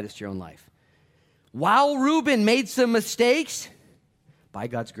attention. Apply this to your own life. While Reuben made some mistakes, by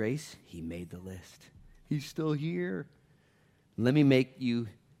God's grace, he made the list. He's still here. Let me make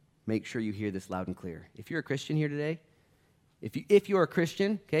sure you hear this loud and clear. If you're a Christian here today, if you're a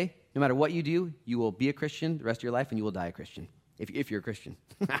Christian, okay, no matter what you do, you will be a Christian the rest of your life, and you will die a Christian. If you're a Christian.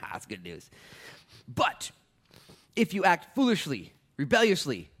 That's good news. But if you act foolishly,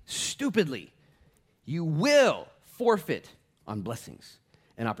 rebelliously, stupidly, you will forfeit on blessings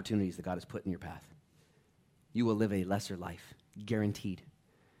and opportunities that God has put in your path. You will live a lesser life, guaranteed.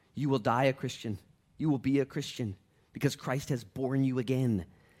 You will die a Christian. You will be a Christian because Christ has born you again.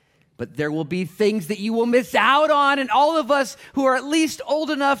 But there will be things that you will miss out on, and all of us who are at least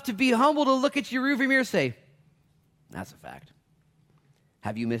old enough to be humble to look at your rearview mirror say, that's a fact.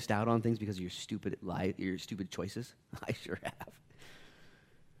 Have you missed out on things because of your stupid choices? I sure have.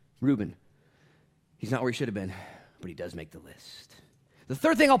 Reuben, he's not where he should have been, but he does make the list. The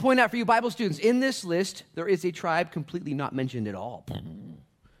third thing I'll point out for you Bible students, in this list, there is a tribe completely not mentioned at all.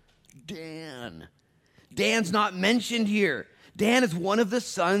 Dan. Dan's not mentioned here. Dan is one of the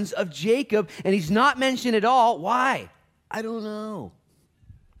sons of Jacob, and he's not mentioned at all. Why? I don't know.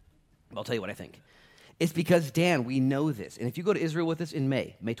 I'll tell you what I think. It's because Dan, we know this. And if you go to Israel with us in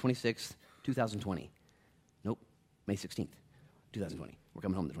May 26th, 2020. Nope, May 16th, 2020. We're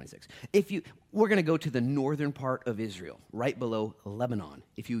coming home the 26th. We're going to go to the northern part of Israel, right below Lebanon.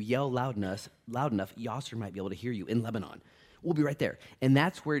 If you yell loud enough, Yasser might be able to hear you in Lebanon. We'll be right there. And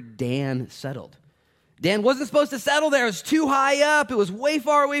that's where Dan settled. Dan wasn't supposed to settle there. It was too high up. It was way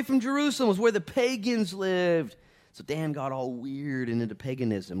far away from Jerusalem. It was where the pagans lived. So Dan got all weird and into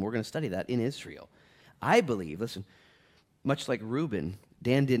paganism. We're going to study that in Israel. I believe, listen, much like Reuben,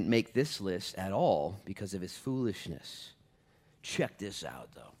 Dan didn't make this list at all because of his foolishness. Check this out,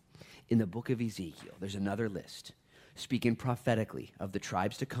 though. In the book of Ezekiel, there's another list speaking prophetically of the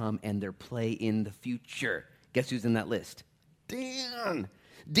tribes to come and their play in the future. Guess who's in that list? Dan.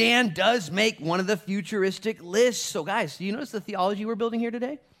 Dan does make one of the futuristic lists. So, guys, do you notice the theology we're building here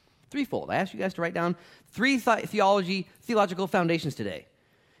today? Threefold. I asked you guys to write down three theological foundations today.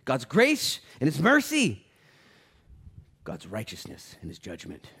 God's grace and his mercy. God's righteousness and his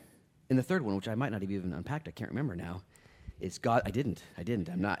judgment. And the third one, which I might not have even unpacked, I can't remember now, is God. I didn't.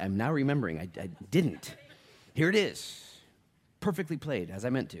 I'm now remembering. I didn't. Here it is. Perfectly played, as I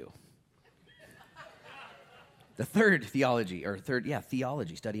meant to. The third theology,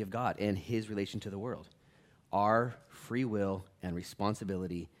 study of God and his relation to the world. Our free will and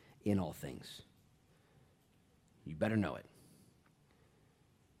responsibility in all things. You better know it.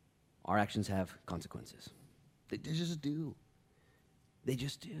 Our actions have consequences. They just do. They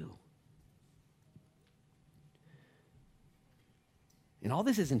just do. And all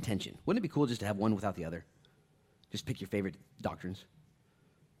this is intention. Wouldn't it be cool just to have one without the other? Just pick your favorite doctrines.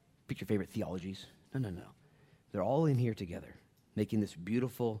 Pick your favorite theologies. No. They're all in here together, making this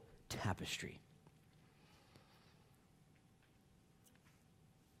beautiful tapestry.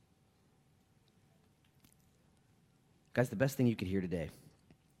 Guys, the best thing you could hear today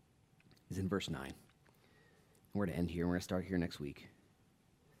is in verse 9. We're going to end here. We're going to start here next week.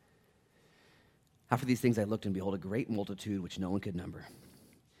 After these things I looked, and behold, a great multitude which no one could number,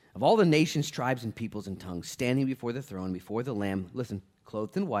 of all the nations, tribes, and peoples and tongues, standing before the throne, before the Lamb, listen,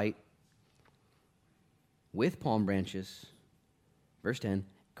 clothed in white, with palm branches, verse 10,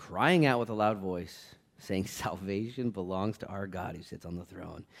 crying out with a loud voice, saying, salvation belongs to our God who sits on the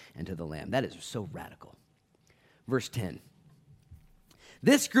throne and to the Lamb. That is so radical. Verse 10,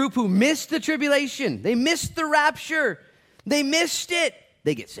 this group who missed the tribulation, they missed the rapture, they missed it,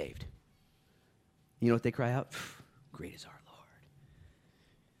 they get saved. You know what they cry out? Great is our Lord,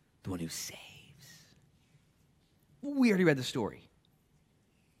 the one who saves. We already read the story.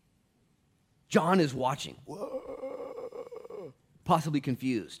 John is watching, possibly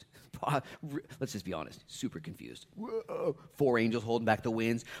confused. let's just be honest, super confused. Whoa. 4 angels holding back the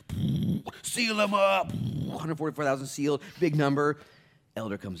winds. Seal them up. 144,000 sealed, big number.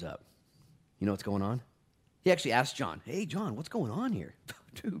 Elder comes up. You know what's going on? He actually asked John, hey, John, what's going on here?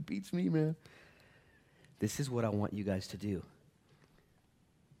 Dude, beats me, man. This is what I want you guys to do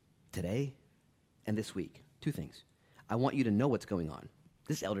today and this week. 2 things. I want you to know what's going on.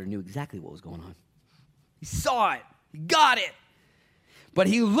 This elder knew exactly what was going on. He saw it. He got it. But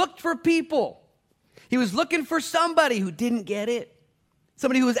he looked for people. He was looking for somebody who didn't get it.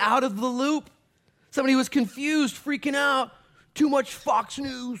 Somebody who was out of the loop. Somebody who was confused, freaking out. Too much Fox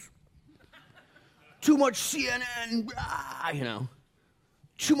News. Too much CNN.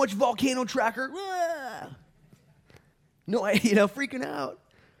 Too much volcano tracker. No, freaking out.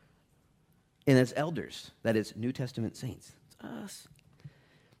 And as elders, that is New Testament saints, it's us.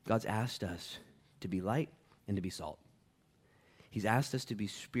 God's asked us to be light and to be salt. He's asked us to be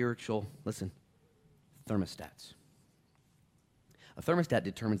spiritual, listen, thermostats. A thermostat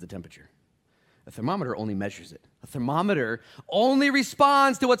determines the temperature. A thermometer only measures it. A thermometer only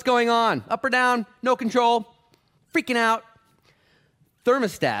responds to what's going on. Up or down, no control, freaking out.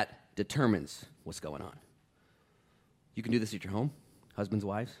 Thermostat determines what's going on. You can do this at your home, husbands,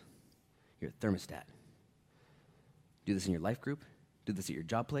 wives. You're a thermostat. Do this in your life group. Do this at your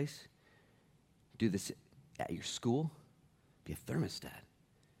job place. Do this at your school. Be a thermostat.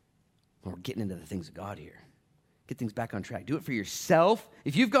 Well, we're getting into the things of God here. Get things back on track. Do it for yourself.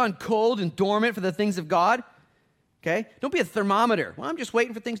 If you've gone cold and dormant for the things of God, okay, don't be a thermometer. Well, I'm just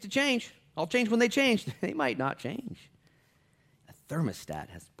waiting for things to change. I'll change when they change. They might not change. A thermostat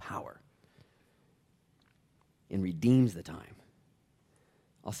has power and redeems the time.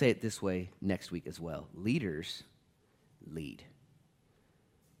 I'll say it this way next week as well. Leaders lead.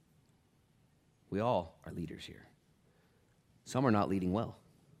 We all are leaders here. Some are not leading well.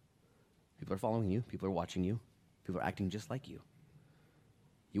 People are following you. People are watching you. People are acting just like you.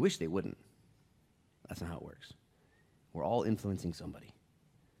 You wish they wouldn't. That's not how it works. We're all influencing somebody.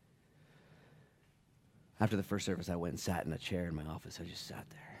 After the first service, I went and sat in a chair in my office. I just sat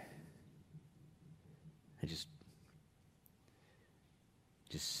there. I just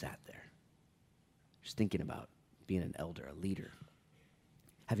sat there. Just thinking about being an elder, a leader,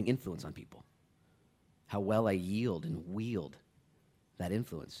 having influence on people. How well I yield and wield that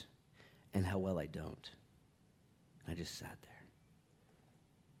influence, and how well I don't. I just sat there.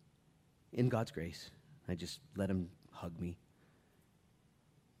 In God's grace, I just let him hug me.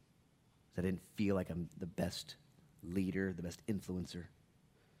 I didn't feel like I'm the best leader, the best influencer.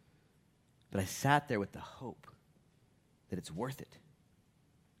 But I sat there with the hope that it's worth it.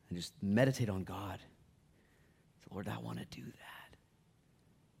 And just meditate on God. So, Lord, I want to do that.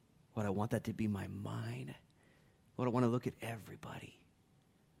 Lord, I want that to be my mind. Lord, I want to look at everybody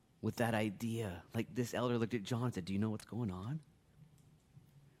with that idea. Like this elder looked at John and said, do you know what's going on?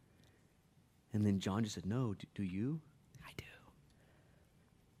 And then John just said, no, do you? I do.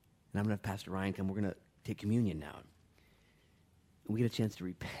 And I'm going to have Pastor Ryan come. We're going to take communion now. And we get a chance to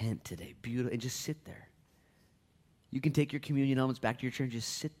repent today. Beautiful. And just sit there. You can take your communion elements back to your chair and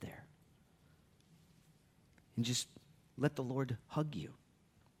just sit there. And just let the Lord hug you.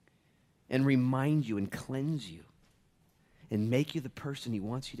 And remind you and cleanse you. And make you the person he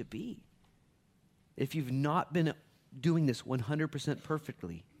wants you to be. If you've not been doing this 100%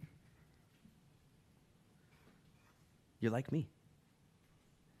 perfectly, you're like me.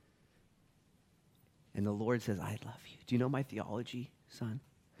 And the Lord says, I love you. Do you know my theology, son?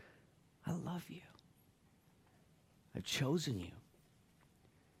 I love you. I've chosen you.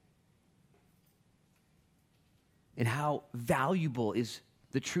 And how valuable is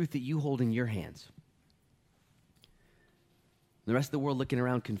the truth that you hold in your hands? The rest of the world looking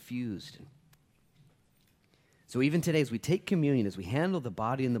around confused. So even today, as we take communion, as we handle the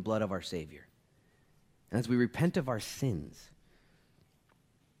body and the blood of our Savior, and as we repent of our sins,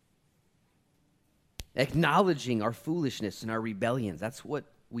 acknowledging our foolishness and our rebellions, that's what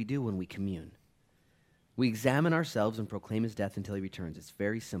we do when we commune. We examine ourselves and proclaim his death until he returns. It's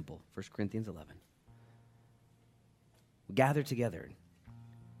very simple. 1 Corinthians 11. We gather together.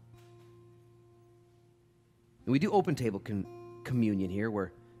 And we do open table communion here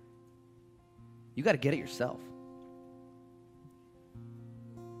where you got to get it yourself.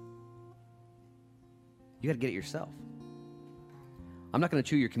 You got to get it yourself. I'm not going to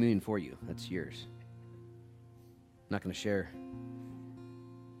chew your communion for you. That's yours. I'm not going to share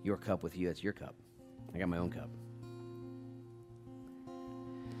your cup with you. That's your cup. I got my own cup.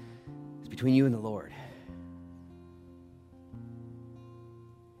 It's between you and the Lord.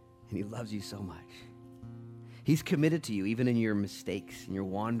 And he loves you so much. He's committed to you, even in your mistakes and your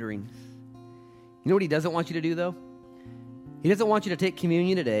wanderings. You know what he doesn't want you to do, though? He doesn't want you to take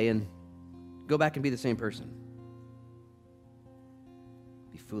communion today and go back and be the same person.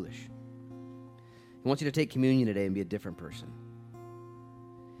 Be foolish. He wants you to take communion today and be a different person.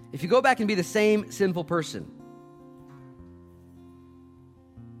 If you go back and be the same sinful person,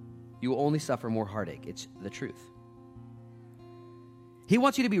 you will only suffer more heartache. It's the truth. He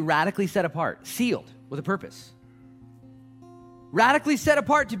wants you to be radically set apart, sealed with a purpose. Radically set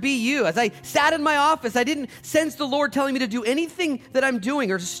apart to be you. As I sat in my office, I didn't sense the Lord telling me to do anything that I'm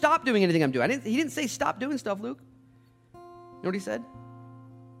doing or to stop doing anything I'm doing. He didn't say stop doing stuff, Luke. You know what he said?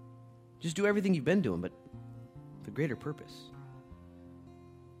 Just do everything you've been doing, but for greater purpose.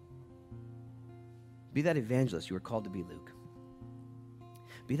 Be that evangelist you were called to be, Luke.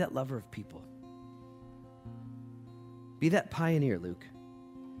 Be that lover of people. Be that pioneer, Luke,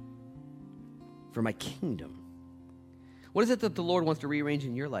 for my kingdom. What is it that the Lord wants to rearrange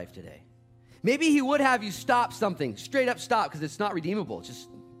in your life today? Maybe he would have you stop something, straight up stop, because it's not redeemable. It's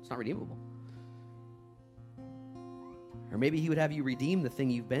not redeemable. Or maybe he would have you redeem the thing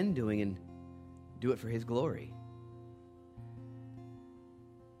you've been doing and do it for his glory.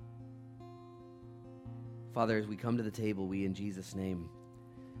 Father, as we come to the table, we, in Jesus' name,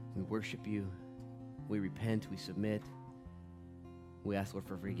 we worship you, we repent, we submit. We ask, Lord,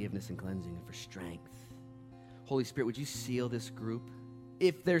 for forgiveness and cleansing and for strength. Holy Spirit, would you seal this group?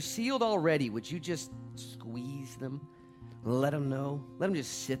 If they're sealed already, would you just squeeze them? Let them know. Let them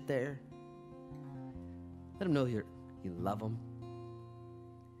just sit there. Let them know you love them.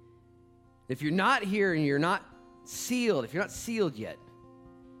 If you're not here and you're not sealed, if you're not sealed yet,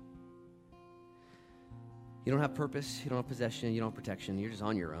 you don't have purpose, you don't have possession, you don't have protection, you're just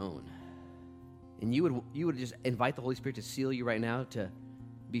on your own. And you would just invite the Holy Spirit to seal you right now, to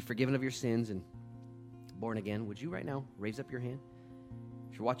be forgiven of your sins and born again. Would you right now raise up your hand?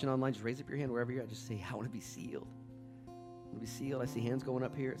 If you're watching online, just raise up your hand wherever you're at. Just say, I want to be sealed. I want to be sealed. I see hands going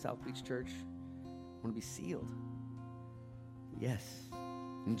up here at South Beach Church. I want to be sealed. Yes.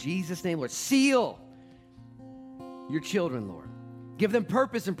 In Jesus' name, Lord, seal your children, Lord. Give them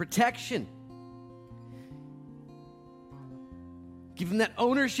purpose and protection. Give them that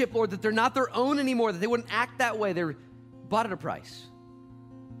ownership, Lord, that they're not their own anymore, that they wouldn't act that way. They're bought at a price.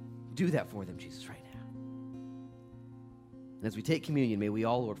 Do that for them, Jesus, right now. And as we take communion, may we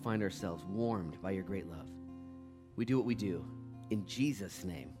all, Lord, find ourselves warmed by your great love. We do what we do. In Jesus'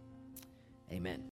 name, amen.